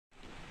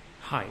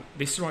Hi,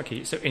 this is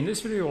Rocky. So in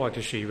this video, I'd like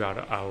to show you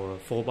about our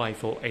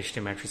 4x4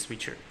 HDMI matrix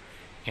switcher.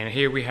 And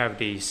here we have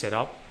the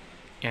setup.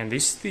 And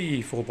this is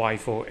the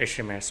 4x4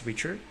 HDMI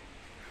switcher.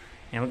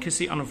 And we can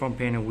see on the front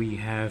panel, we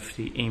have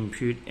the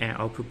input and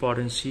output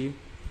buttons here.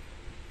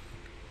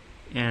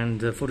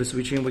 And for the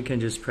switching, we can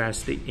just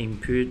press the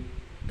input,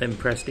 then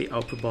press the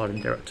output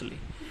button directly.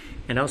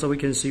 And also we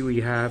can see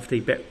we have the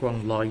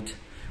background light.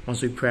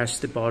 Once we press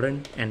the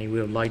button and it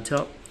will light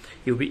up,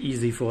 it will be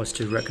easy for us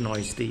to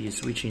recognize the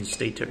switching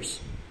status.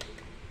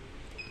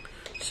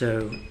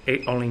 So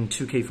only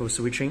 2K for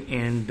switching,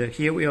 and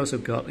here we also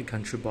got the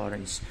control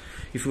buttons.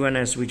 If we want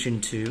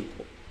to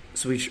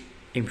switch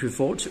input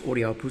 4 to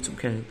audio output, we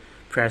can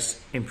press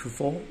input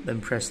 4,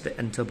 then press the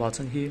enter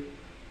button here.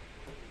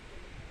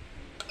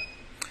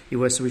 It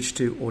will switch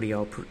to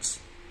audio outputs.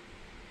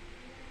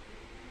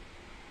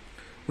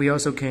 We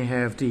also can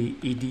have the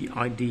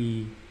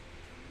EDID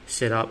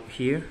set up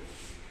here.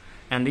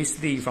 And this is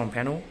the front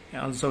panel.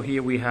 And also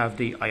here we have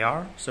the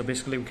IR. So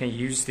basically we can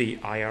use the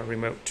IR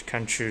remote to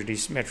control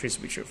this matrix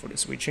switcher for the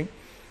switching.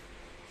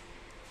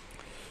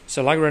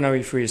 So like right now,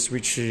 if we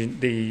switch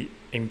the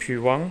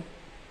input 1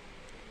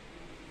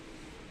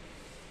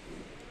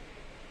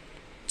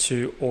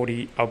 to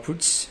audio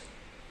outputs,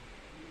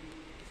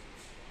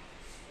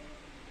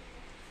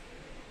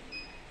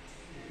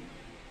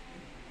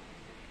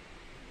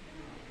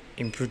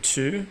 input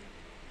 2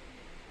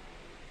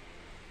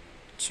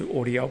 to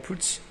audio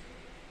outputs,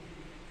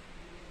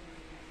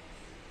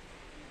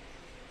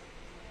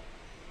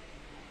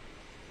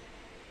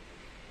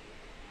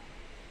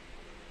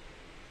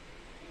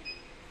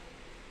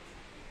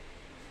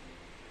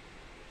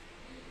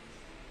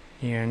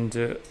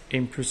 and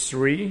input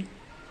 3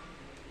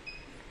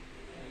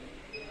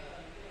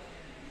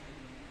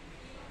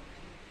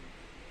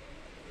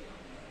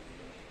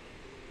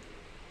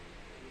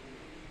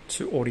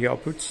 to audio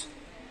outputs.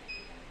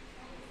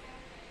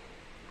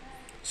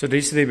 So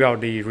this is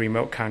about the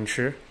remote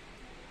control.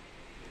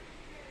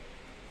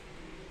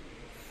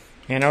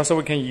 And also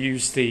we can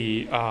use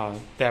the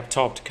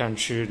laptop to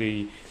control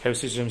the whole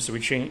system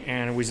switching.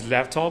 And with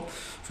laptop,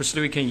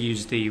 firstly we can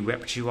use the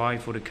web GUI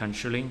for the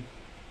controlling.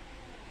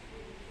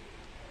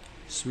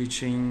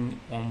 Switching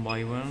one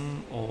by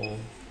one, or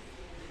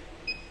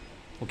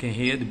we can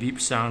hear the beep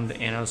sound,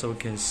 and also we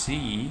can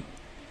see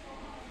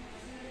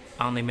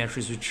on the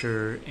matrix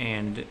switcher,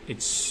 and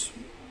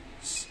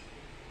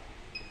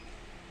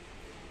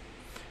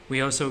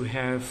we also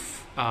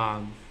have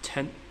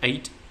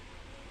 8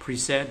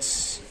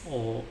 presets,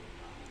 or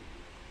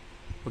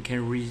we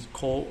can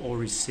recall or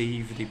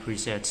receive the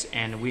presets,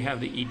 and we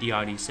have the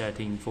EDID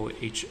setting for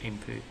each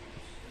input.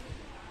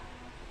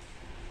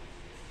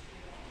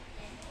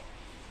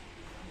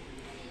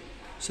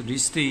 So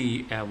this is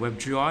the web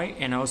GUI,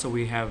 and also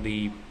we have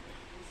the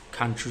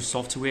control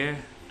software,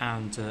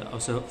 and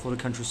also for the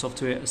control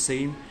software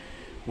same,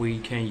 we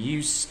can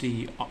use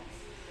the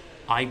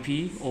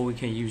IP, or we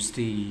can use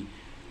the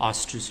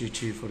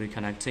RS232 for the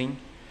connecting.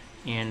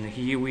 And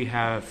here we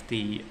have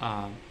the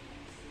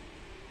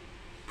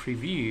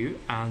preview,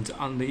 and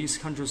on this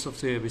control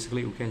software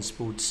basically we can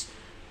support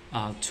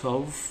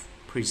 12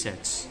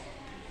 presets.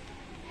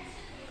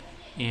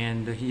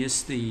 And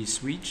here's the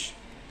switch.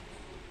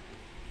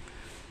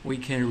 We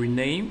can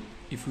rename.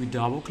 If we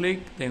double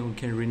click, then we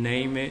can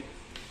rename it.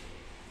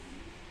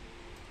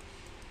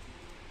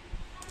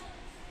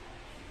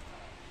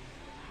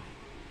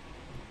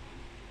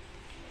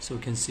 So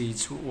we can see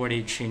it's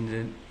already changed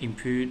the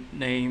input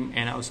name,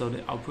 and also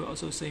the output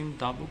also same.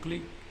 Double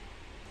click.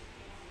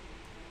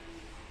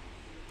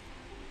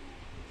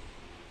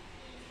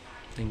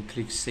 Then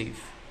click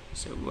save.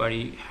 So we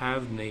already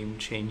have name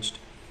changed.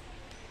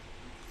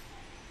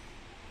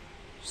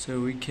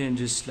 So we can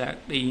just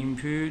select the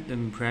input,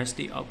 then press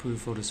the output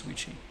for the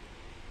switching.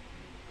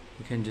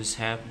 We can just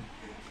have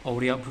all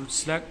the output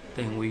select,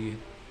 then we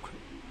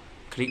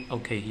click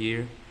OK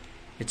here.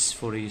 It's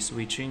for the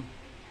switching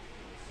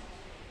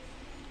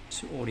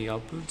to all the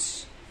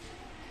outputs.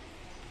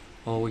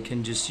 Or we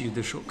can just use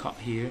the shortcut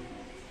here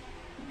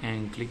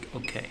and click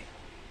OK.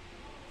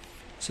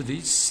 So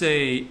this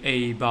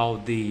is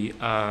about the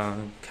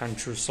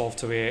control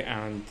software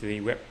and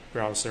the web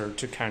browser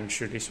to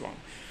control this one.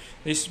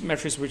 This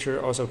matrix switcher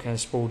also can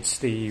support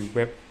the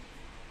web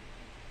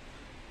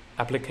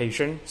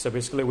application. So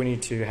basically we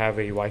need to have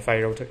a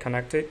Wi-Fi router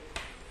connected.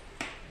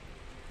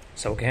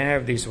 So we can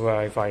have this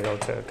Wi-Fi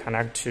router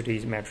connect to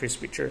the matrix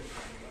switcher.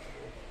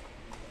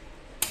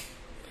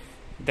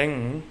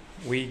 Then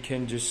we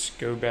can just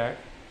go back.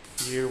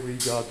 Here we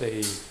got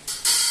the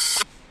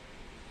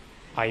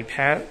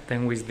iPad.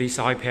 Then with this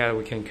iPad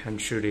we can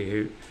control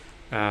the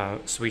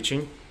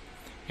switching.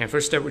 And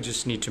first step, we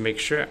just need to make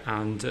sure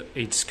and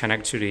it's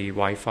connected to the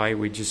Wi-Fi.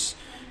 We just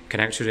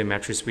connect to the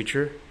matrix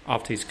switcher.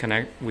 After it's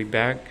connect, we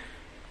back.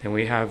 Then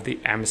we have the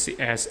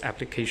MCS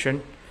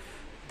application.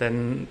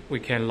 Then we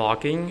can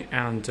log in,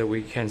 and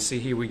we can see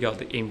here we got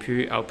the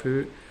input,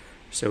 output.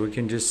 So we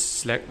can just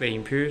select the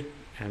input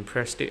and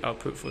press the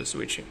output for the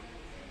switching.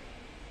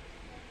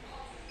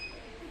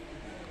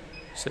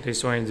 So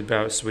this one is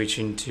about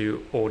switching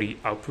to all the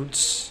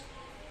outputs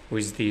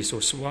with the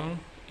source 1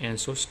 and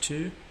source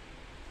 2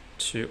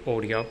 to all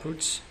the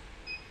outputs.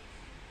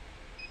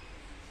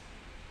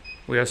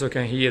 We also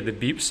can hear the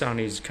beep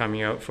sound is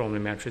coming out from the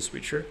matrix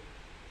switcher.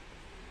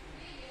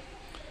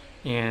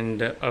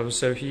 And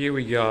also here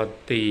we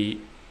got the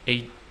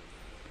 8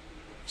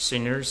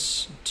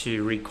 signals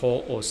to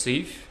recall or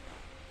save.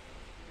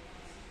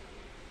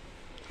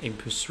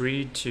 Input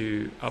 3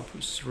 to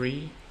output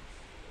 3.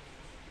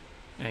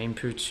 And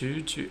input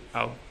 2 to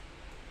out.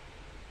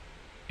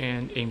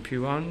 And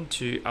input 1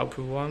 to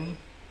output 1.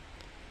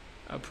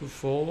 Output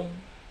 4.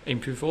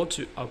 Input 4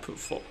 to output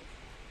 4.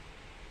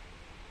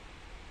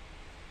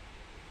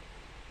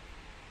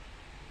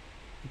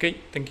 Okay,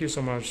 thank you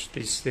so much.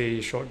 This is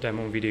the short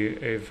demo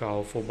video of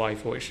our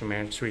 4x4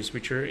 HDMI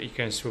switcher. It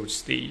can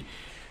switch the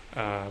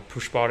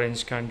push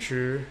buttons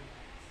control,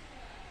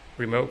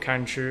 remote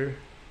control,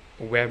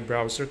 web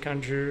browser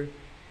control,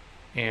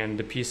 and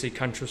the PC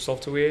control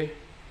software,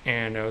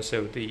 and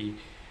also the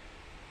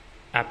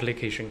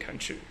application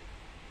control.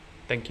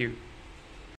 Thank you.